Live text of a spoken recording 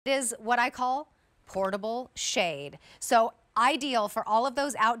It is what I call portable shade. So ideal for all of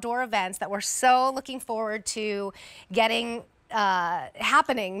those outdoor events that we're so looking forward to getting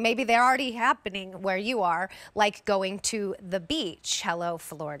happening. Maybe they're already happening where you are, like going to the beach. Hello,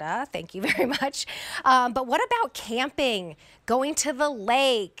 Florida. Thank you very much. But what about camping, going to the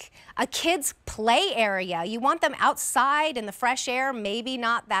lake, a kid's play area? You want them outside in the fresh air, maybe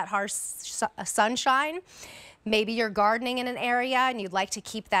not that harsh sunshine. Maybe you're gardening in an area and you'd like to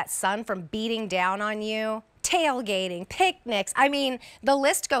keep that sun from beating down on you. Tailgating, picnics, I mean, the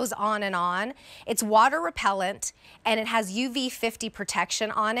list goes on and on. It's water repellent and it has UV50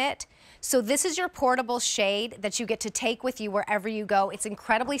 protection on it. So this is your portable shade that you get to take with you wherever you go. It's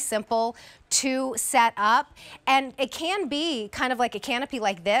incredibly simple to set up, and it can be kind of like a canopy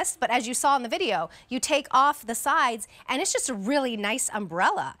like this, but as you saw in the video, you take off the sides and it's just a really nice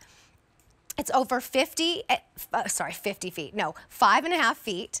umbrella. It's over 50 feet, no, 5.5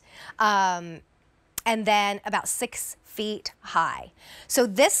 feet, and then about 6 feet high. So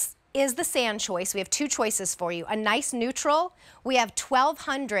this is the sand choice. We have two choices for you. A nice neutral, we have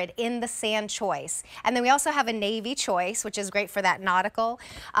 1,200 in the sand choice. And then we also have a navy choice, which is great for that nautical.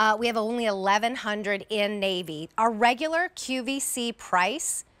 We have only 1,100 in navy. Our regular QVC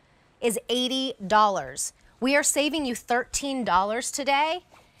price is $80. We are saving you $13 today.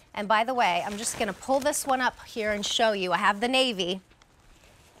 And by the way, I'm just gonna pull this one up here and show you. I have the navy.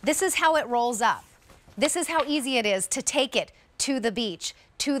 This is how it rolls up. This is how easy it is to take it to the beach,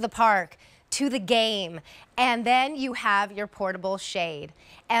 to the park, to the game. And then you have your portable shade.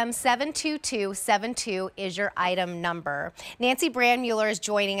 M72272 is your item number. Nancy Brandmuller is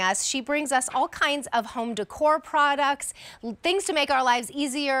joining us. She brings us all kinds of home decor products, things to make our lives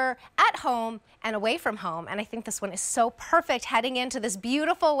easier at home and away from home. And I think this one is so perfect heading into this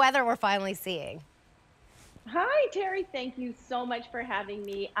beautiful weather we're finally seeing. Hi, Terry. Thank you so much for having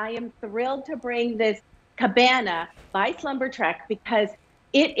me. I am thrilled to bring this Cabana by Slumbertrek because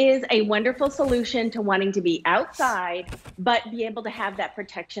it is a wonderful solution to wanting to be outside, but be able to have that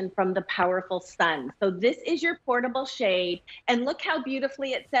protection from the powerful sun. So this is your portable shade, and look how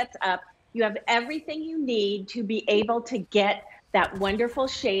beautifully it sets up. You have everything you need to be able to get that wonderful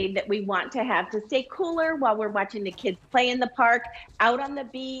shade that we want to have to stay cooler while we're watching the kids play in the park, out on the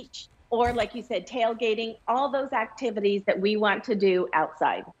beach, or like you said, tailgating, all those activities that we want to do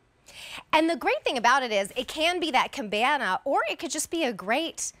outside. And the great thing about it is it can be that cabana, or it could just be a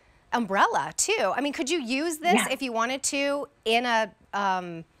great umbrella too. I mean, could you use this if you wanted to in a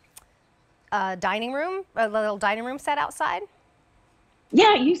dining room, a little dining room set outside?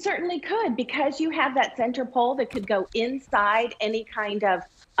 Yeah, you certainly could, because you have that center pole that could go inside any kind of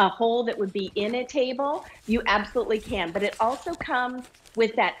a hole that would be in a table. You absolutely can, but it also comes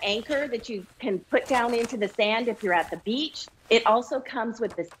with that anchor that you can put down into the sand if you're at the beach. It also comes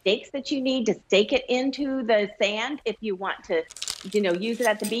with the stakes that you need to stake it into the sand if you want to, use it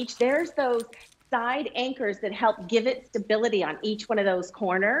at the beach. There's those side anchors that help give it stability on each one of those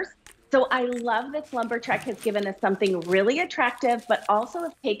corners. So I love that Slumbertrek has given us something really attractive, but also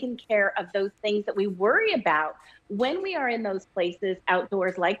have taken care of those things that we worry about when we are in those places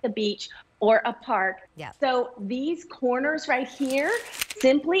outdoors like the beach or a park. Yeah. So these corners right here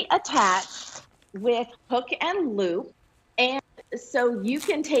simply attach with hook and loop. And so you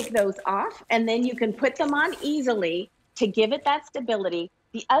can take those off and then you can put them on easily to give it that stability.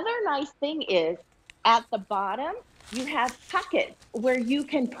 The other nice thing is at the bottom, you have pockets where you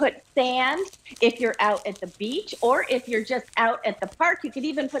can put sand if you're out at the beach, or if you're just out at the park, you could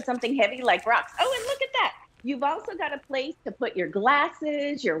even put something heavy like rocks. Oh, and look at that. You've also got a place to put your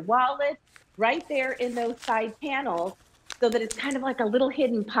glasses, your wallet, right there in those side panels, so that it's kind of like a little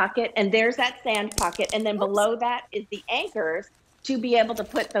hidden pocket. And there's that sand pocket. And then below that is the anchors to be able to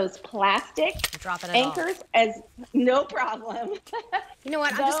put those plastic anchors as no problem. You know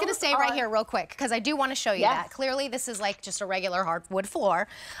what, I'm just gonna stay right here real quick because I do want to show you that. Clearly this is like just a regular hardwood floor,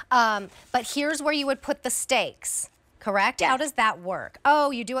 but here's where you would put the stakes, correct? How does that work? Oh,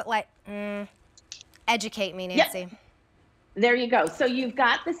 you do it like, educate me, Nancy. Yep. There you go. So you've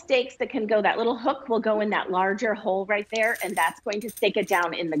got the stakes that can go, that little hook will go in that larger hole right there, and that's going to stake it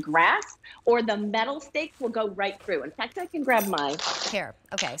down in the grass, or the metal stakes will go right through. In fact, I can grab mine. Here,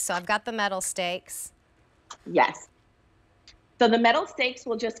 okay, so I've got the metal stakes. Yes. So the metal stakes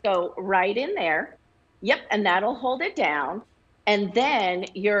will just go right in there. Yep, and that'll hold it down. And then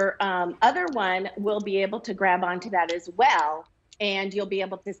your other one will be able to grab onto that as well, and you'll be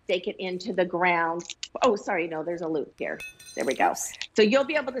able to stake it into the ground. Oh, sorry, no, there's a loop here. There we go. So you'll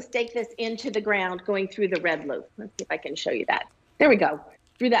be able to stake this into the ground going through the red loop. Let's see if I can show you that. There we go.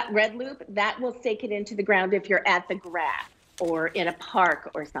 Through that red loop, that will stake it into the ground if you're at the grass. or in a park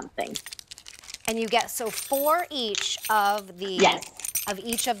or something. And you get, so 4 each of the, Yes. of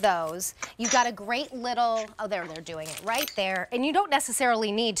each of those. You've got a great little, oh, there, they're doing it right there. And you don't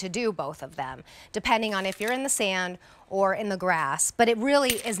necessarily need to do both of them, depending on if you're in the sand or in the grass. But it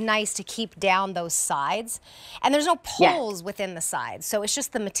really is nice to keep down those sides. And there's no poles within the sides, so it's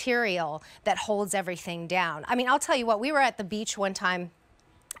just the material that holds everything down. I mean, I'll tell you what, we were at the beach one time,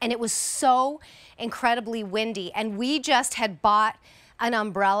 and it was so incredibly windy, and we just had bought an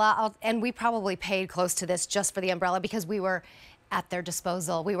umbrella, and we probably paid close to this just for the umbrella because we were at their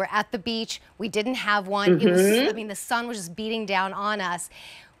disposal. We were at the beach, we didn't have one. It was, I mean, the sun was just beating down on us.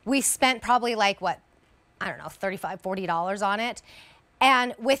 We spent probably like, what, I don't know, $35, $40 on it.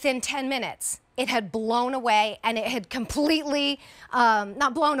 And within 10 minutes, it had blown away, and it had completely,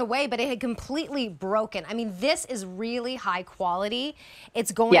 not blown away, but it had completely broken. I mean, this is really high quality.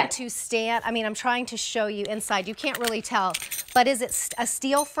 It's going to stand, I mean, I'm trying to show you inside. You can't really tell, but is it a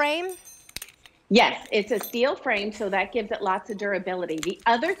steel frame? Yes, it's a steel frame, so that gives it lots of durability. The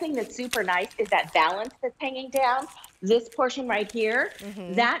other thing that's super nice is that balance that's hanging down. This portion right here,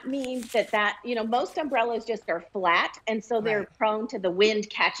 that means that, you know, most umbrellas just are flat, and so they're prone to the wind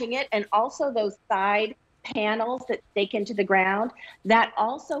catching it. And also those side panels that stake into the ground, that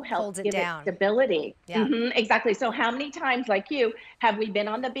also helps give it stability. Exactly. So how many times, like you, have we been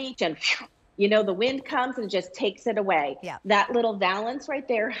on the beach and you know, the wind comes and just takes it away. That little valance right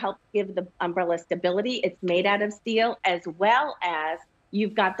there helps give the umbrella stability. It's made out of steel, as well as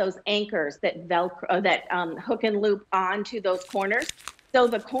you've got those anchors that Velcro, that hook and loop onto those corners. So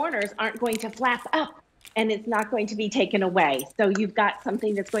the corners aren't going to flap up, and it's not going to be taken away. So you've got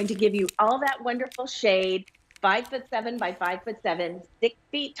something that's going to give you all that wonderful shade, 5'7" by 5'7", 6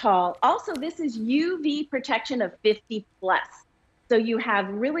 feet tall. Also, this is UV protection of 50+. So you have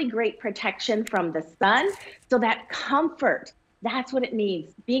really great protection from the sun. So that comfort, that's what it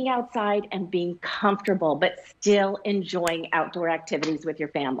means, being outside and being comfortable, but still enjoying outdoor activities with your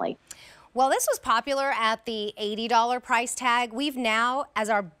family. Well, this was popular at the $80 price tag. We've now, as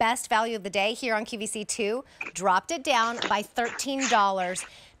our best value of the day here on QVC2, dropped it down by $13.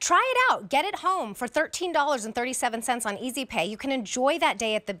 Try it out. Get it home for $13.37 on Easy Pay. You can enjoy that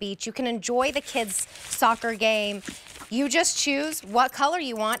day at the beach. You can enjoy the kids' soccer game. You just choose what color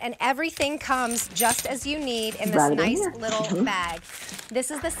you want, and everything comes just as you need in this nice little bag. This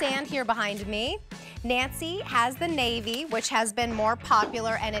is the sand here behind me. Nancy has the navy, which has been more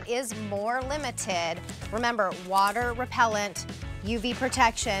popular, and it is more limited. Remember, water repellent, UV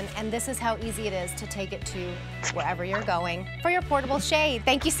protection, and this is how easy it is to take it to wherever you're going for your portable shade.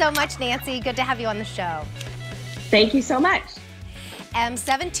 Thank you so much, Nancy. Good to have you on the show. Thank you so much.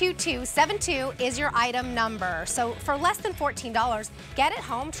 M72272 is your item number. So for less than $14, get it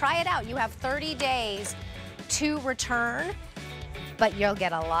home, try it out. You have 30 days to return, but you'll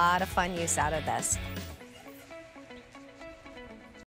get a lot of fun use out of this.